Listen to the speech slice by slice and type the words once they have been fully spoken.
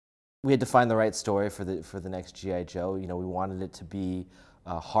We had to find the right story for the next G.I. Joe. You know, we wanted it to be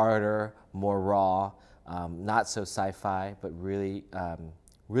harder, more raw, not so sci-fi, but really,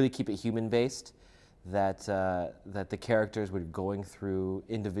 really keep it human-based. That the characters were going through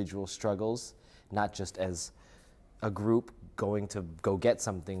individual struggles, not just as a group going to go get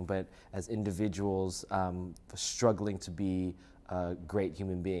something, but as individuals struggling to be great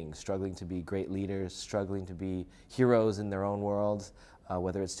human beings, struggling to be great leaders, struggling to be heroes in their own worlds,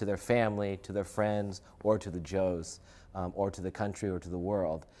 whether it's to their family, to their friends, or to the Joes, or to the country, or to the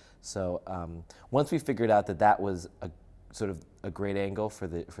world. So once we figured out that that was sort of a great angle for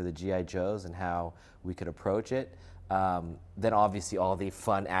the G.I. Joes and how we could approach it, then obviously all the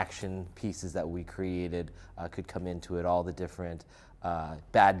fun action pieces that we created could come into it. All the different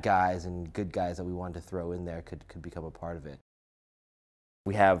bad guys and good guys that we wanted to throw in there could become a part of it.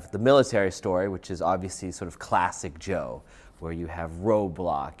 We have the military story, which is obviously sort of classic Joe, where you have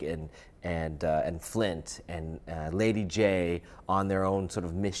Roadblock and Flint and Lady J on their own sort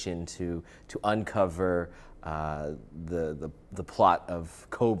of mission to uncover the plot of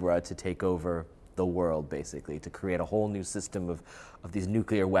Cobra to take over the world, basically, to create a whole new system of these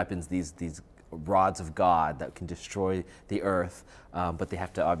nuclear weapons, these rods of God that can destroy the Earth, but they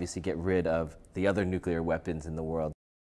have to obviously get rid of the other nuclear weapons in the world.